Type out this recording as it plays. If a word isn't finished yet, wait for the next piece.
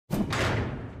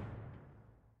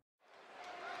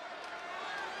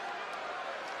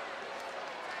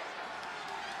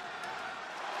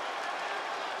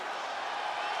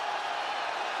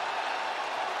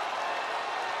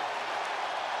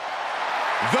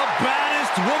The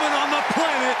baddest woman on the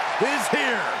planet is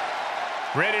here.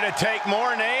 Ready to take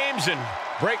more names and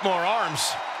break more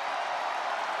arms.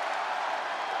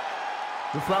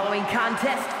 The following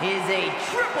contest is a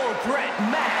triple threat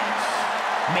match.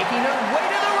 Making her way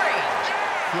to the ring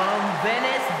from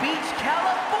Venice Beach,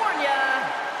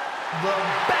 California, the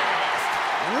baddest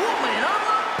woman on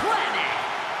the planet,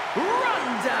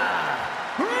 Ronda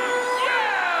Rousey.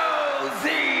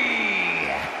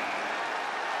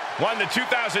 Won the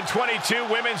 2022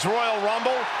 Women's Royal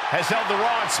Rumble, has held the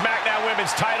Raw and SmackDown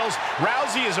Women's titles.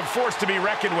 Rousey is a force to be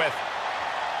reckoned with.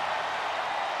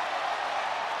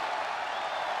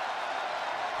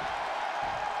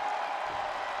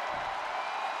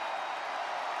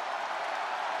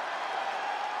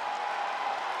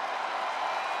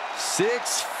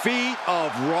 Six feet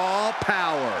of raw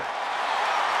power.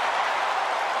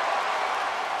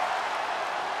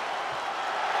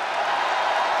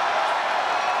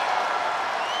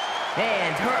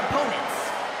 And her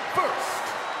opponents, first,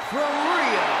 from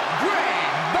Rio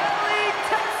Grande Valley,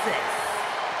 Texas,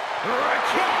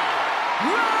 Ridriguez.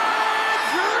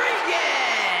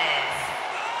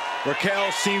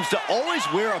 Raquel seems to always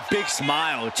wear a big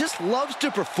smile. Just loves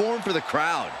to perform for the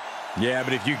crowd. Yeah,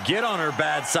 but if you get on her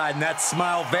bad side and that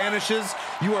smile vanishes,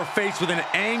 you are faced with an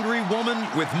angry woman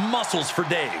with muscles for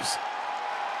days.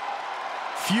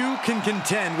 Few can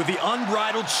contend with the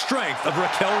unbridled strength of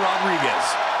Raquel Rodriguez.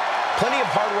 Plenty of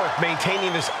hard work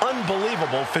maintaining this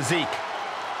unbelievable physique.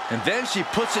 And then she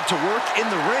puts it to work in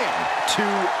the ring to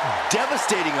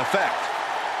devastating effect.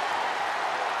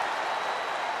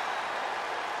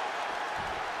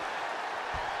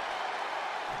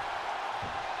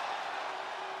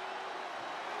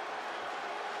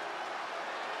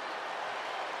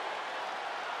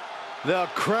 The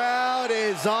crowd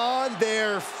is on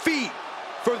their feet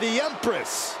for the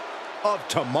Empress of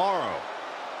Tomorrow.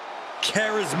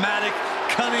 Charismatic,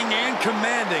 cunning, and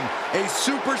commanding. A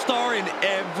superstar in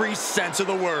every sense of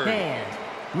the word. And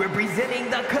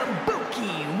representing the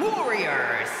Kabuki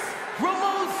Warriors from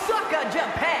Osaka,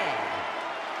 Japan,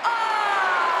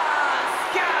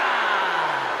 ASUKA!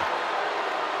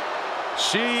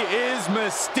 She is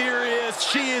mysterious.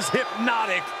 She is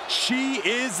hypnotic. She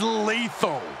is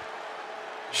lethal.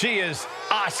 She is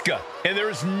Asuka, and there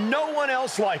is no one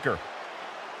else like her.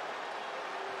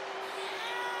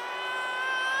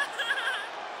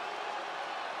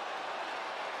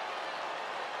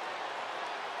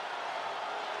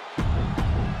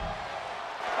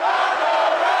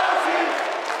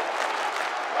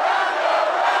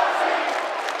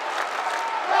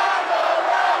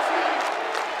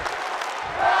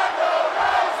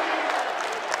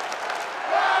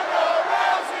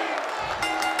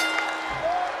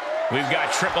 We've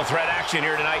got triple threat action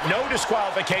here tonight. No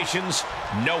disqualifications,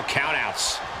 no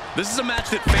countouts. This is a match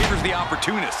that favors the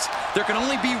opportunists. There can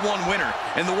only be one winner,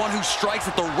 and the one who strikes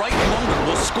at the right moment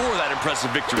will score that impressive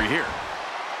victory here.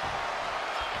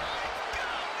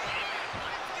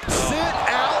 Sit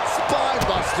out, spine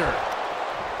buster.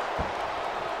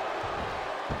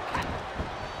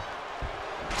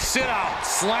 Sit out,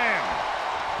 slam.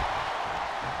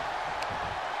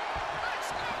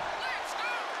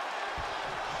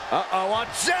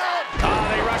 Watch out! Ah,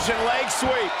 they Russian leg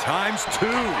sweep.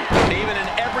 ×2. Even in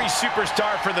every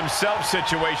superstar for themselves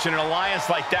situation, an alliance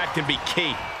like that can be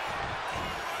key.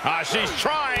 She's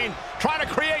trying to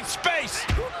create space.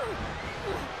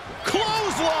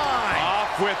 Clothesline!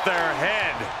 Off with their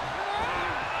head.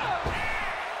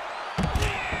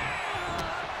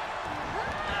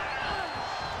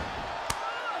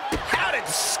 Had it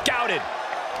scouted.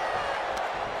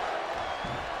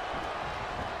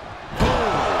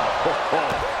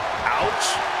 Ouch.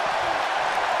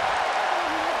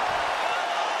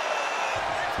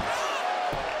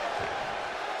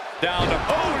 Down to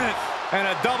opponent and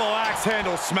a double axe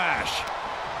handle smash.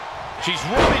 She's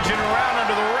rummaging around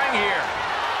under the ring here.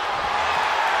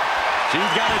 She's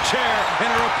got a chair and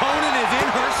her opponent is in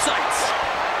her sights.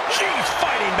 She's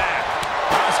fighting back.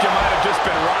 Asuka might have just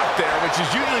been rocked there, which is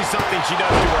usually something she does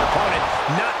to her opponent,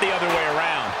 not the other way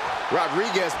around.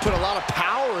 Rodriguez put a lot of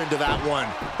power into that one.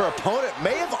 Her opponent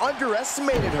may have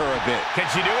underestimated her a bit. Can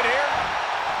she do it here?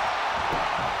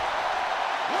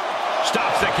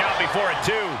 Stops the count before a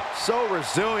 2. So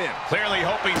resilient. Clearly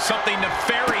hoping something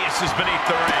nefarious is beneath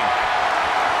the ring.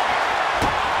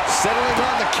 Settling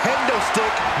on the kendo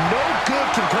stick. No good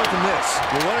can come from this.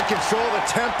 You want to control the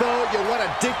tempo. You want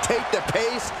to dictate the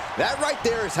pace. That right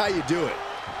there is how you do it.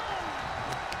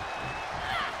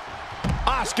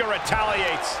 Asuka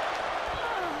retaliates.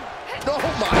 Oh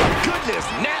my goodness,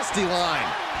 nasty line.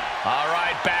 All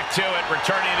right, back to it,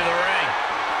 returning to the ring.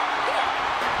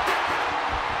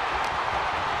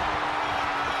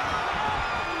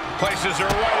 Places her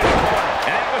right in the corner.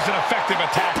 And that was an effective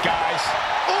attack, guys.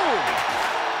 Ooh!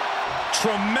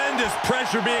 Tremendous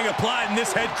pressure being applied in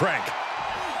this head crank.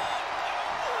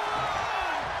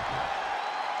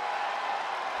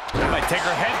 Might take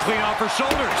her head clean off her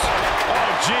shoulders.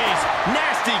 Oh, geez.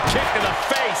 Nasty kick to the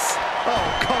face. Oh,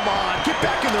 come on. Get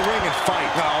back in the ring and fight.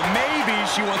 Well, maybe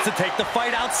she wants to take the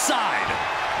fight outside.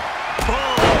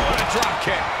 Oh, what a drop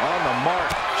kick. On the mark.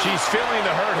 She's feeling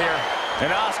the hurt here. And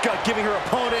Asuka giving her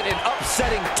opponent an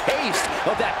upsetting taste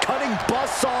of that cutting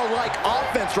buzzsaw-like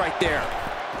offense right there.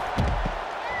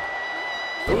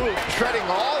 Ooh, treading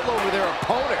all over their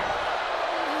opponent.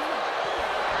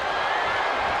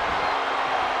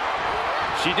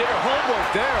 She did her homework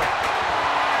there.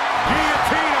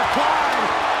 Guillotine applied.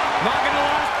 Not gonna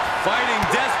last. Fighting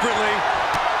desperately.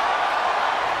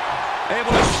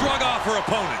 Able to shrug off her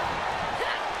opponent.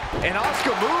 And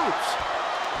Asuka moves.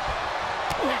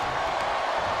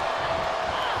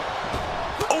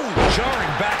 Oh,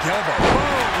 jarring back elbow.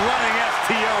 Boom, running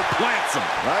STO plants him.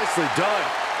 Nicely done.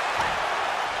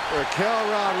 Raquel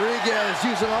Rodriguez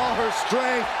using all her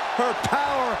strength, her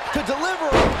power to deliver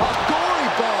a gory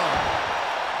bomb.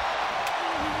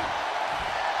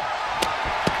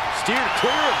 Steered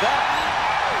clear of that.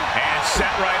 And set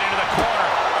right into the corner.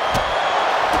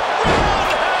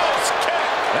 Roundhouse kick.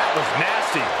 That was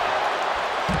nasty.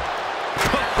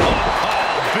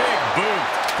 Oh, big boot.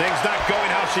 Things not going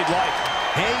how she'd like.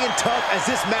 Hanging tough as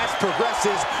this match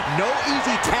progresses. No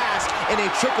easy task in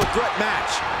a triple threat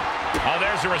match. Oh,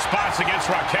 there's a response against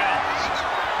Raquel.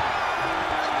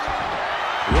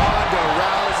 Ronda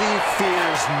Rousey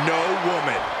fears no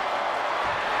woman.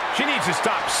 She needs to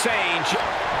stop saying she...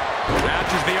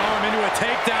 Wraps the arm into a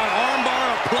takedown.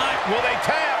 Armbar applied. Will they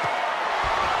tap?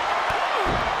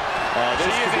 She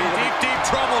is in deep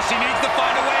trouble. She needs to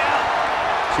find a way out.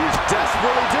 She's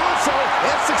desperately doing so,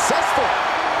 and successful.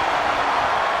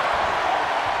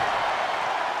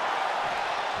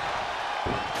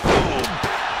 Boom.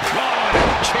 Oh, and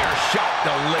a chair shot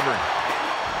delivered.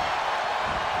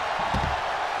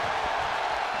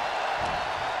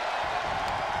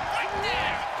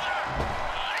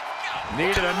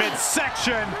 Needed a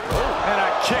midsection and a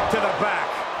kick to the back.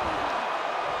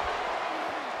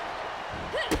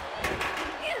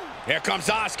 Here comes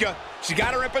Asuka. She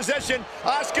got her in position.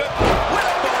 Asuka with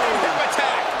a boom hip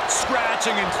attack.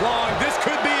 Scratching and clawing. This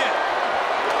could be it.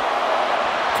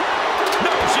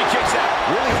 No, she kicks out.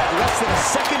 Really had less than a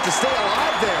second to stay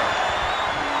alive there.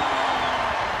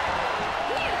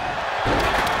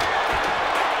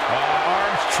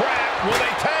 Arms trapped. Will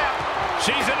they tap?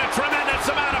 She's in a tremendous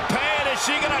amount of pain. Is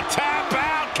she going to tap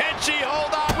out? Can she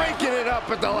hold on? Breaking it up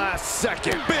at the last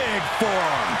second. Big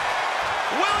forearm.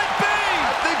 Will it be?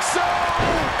 I think so.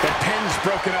 The pin's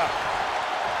broken up.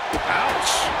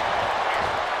 Ouch.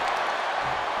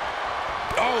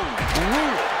 Oh,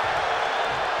 brutal.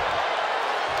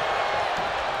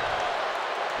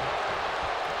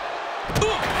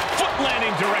 Foot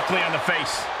landing directly on the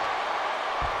face.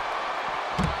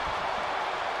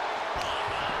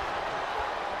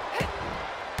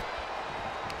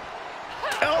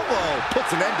 Elbow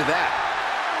puts an end to that.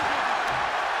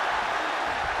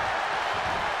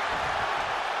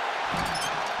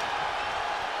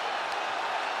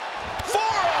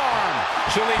 Forearm!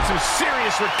 She'll need some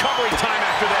serious recovery time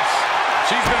after this.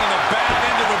 She's been on the bad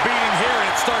end of the beating here, and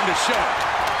it's starting to show.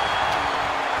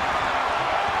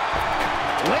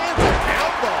 Lands an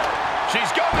elbow.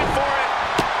 She's going for it.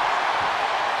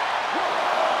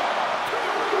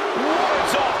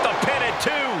 Wards off the pin at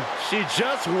 2. She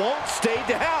just won't stay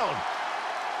down.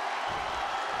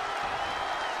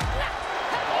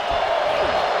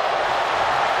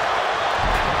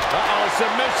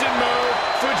 Submission move.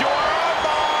 Fujiwara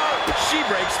armbar. She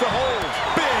breaks the hold.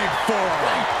 Big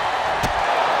forearm.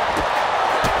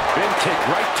 Big kick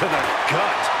right to the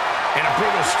gut. And a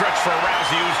brutal stretch for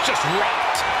Rousey, who's just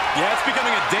rocked. Yeah, it's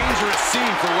becoming a dangerous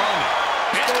scene for Ronda.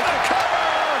 Into the cover.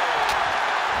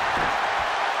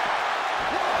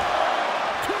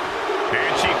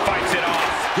 And she fights it off.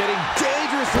 Getting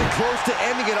dangerously close to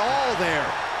ending it all there.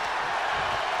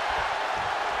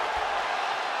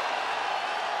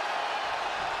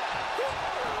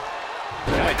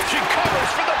 She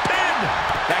covers for the pin.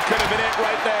 That could have been it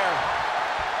right there.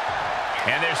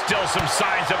 And there's still some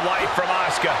signs of life from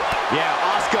Asuka. Yeah,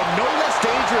 Asuka no less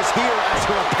dangerous here as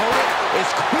her opponent is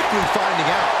quickly finding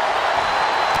out.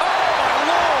 Oh, my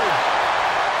Lord.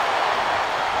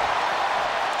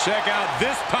 Check out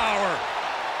this power.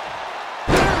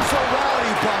 There's a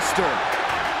Rowdy Buster.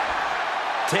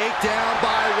 Takedown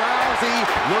by Rousey,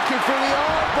 looking for the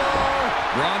armbar.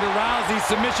 Ronda Rousey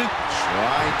submission.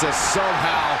 Trying to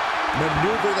somehow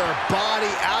maneuver their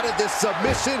body out of this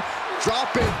submission,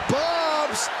 dropping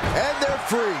bombs, and they're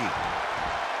free.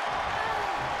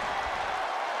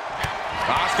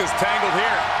 Asuka's tangled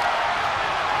here.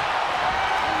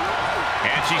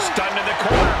 And she's stunned in the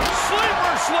corner.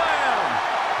 Sleeper slam!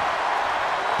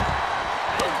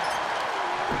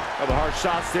 Oh, the hard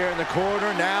shots there in the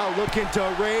corner. Now looking to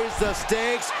raise the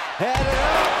stakes. Headed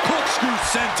up. Corkscrew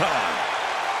senton.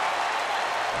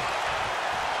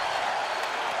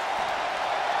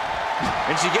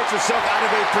 And she gets herself out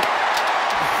of a...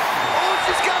 Oh,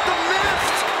 she's got the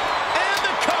mist! And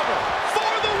the cover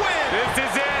for the win! This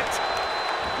is it!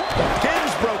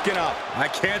 Pin's broken up. I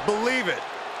can't believe it.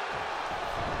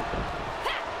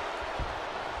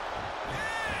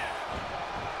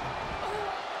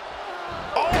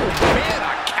 Oh, man,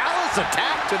 a callous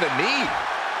attack to the knee.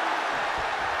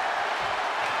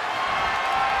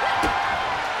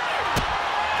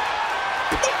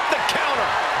 The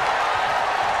counter!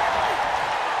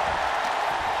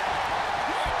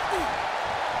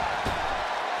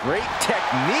 Great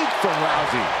technique from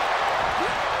Rousey.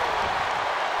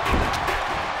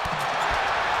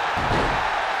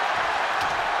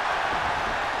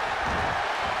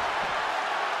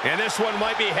 And this one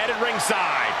might be headed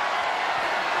ringside.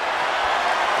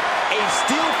 A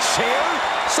steel chair?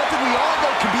 Something we all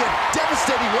know can be a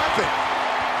devastating weapon.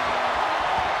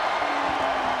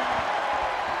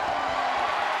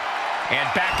 And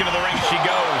back into the ring she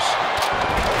goes.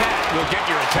 That will get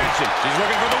your attention. She's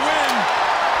looking for the win.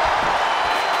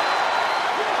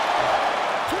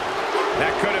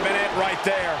 That could have been it right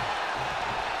there.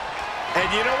 And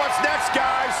you know what's next,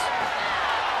 guys?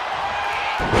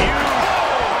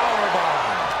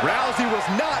 Rousey was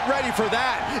not ready for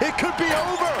that. It could be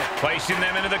over. Placing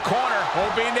them into the corner,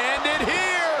 hoping to end it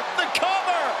here. The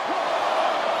cover.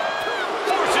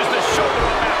 Forces the shoulder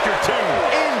up after two.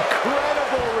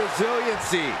 Incredible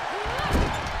resiliency.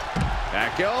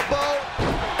 Back elbow.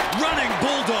 Running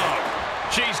bulldog.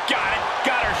 She's got it.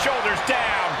 Got her shoulders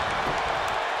down.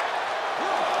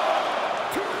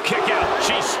 Kick out.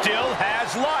 She still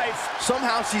has life.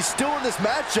 Somehow she's still in this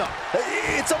matchup.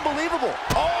 It's unbelievable.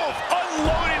 Oh,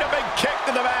 unloading a big kick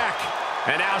to the back.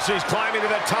 And now she's climbing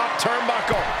to the top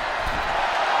turnbuckle.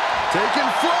 Taking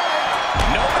flight.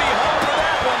 Nobody home for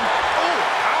that one. Oh,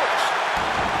 ouch.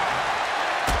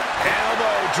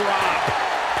 Elbow drop.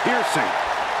 Piercing.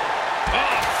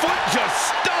 Oh, foot just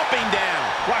stomping down.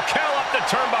 Raquel up the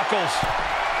turnbuckles.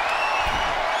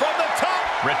 From the top.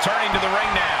 Returning to the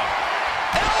ring now.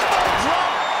 Elbow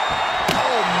drop.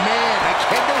 Oh, man, a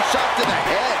kendo shot to the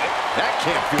head. That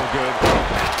can't feel good.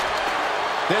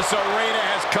 This arena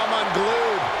has come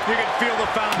unglued. You can feel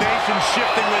the foundation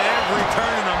shifting with every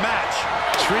turn in the match.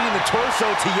 Treating the torso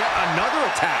to yet another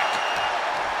attack.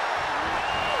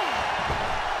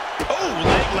 Oh,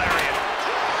 leg lariat.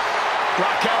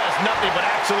 Raquel has nothing but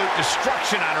absolute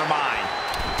destruction on her mind.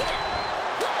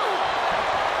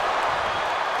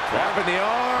 Grabbing the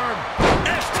arm.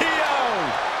 STO.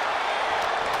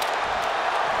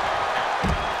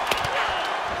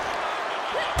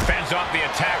 Fends off the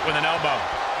attack with an elbow.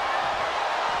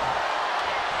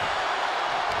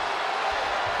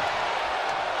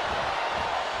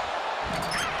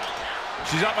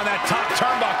 She's up on that top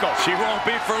turnbuckle. She won't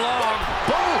be for long.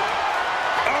 Boom.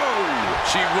 Oh,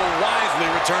 she will wisely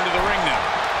return to the ring now.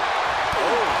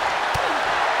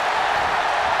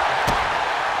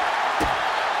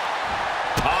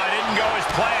 Oh, it didn't go as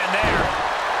planned there.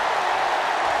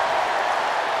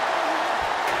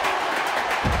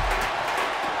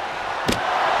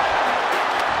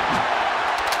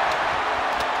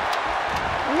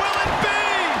 Will it be?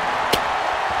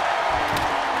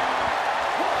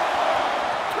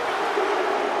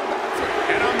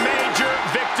 And a major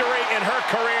victory in her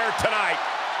career tonight.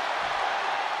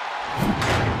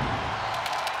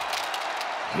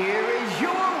 Here is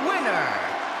your winner,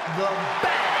 the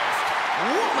baddest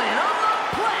woman on the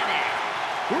planet,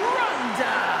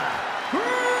 Ronda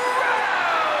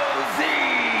Rousey!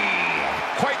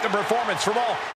 Quite the performance from all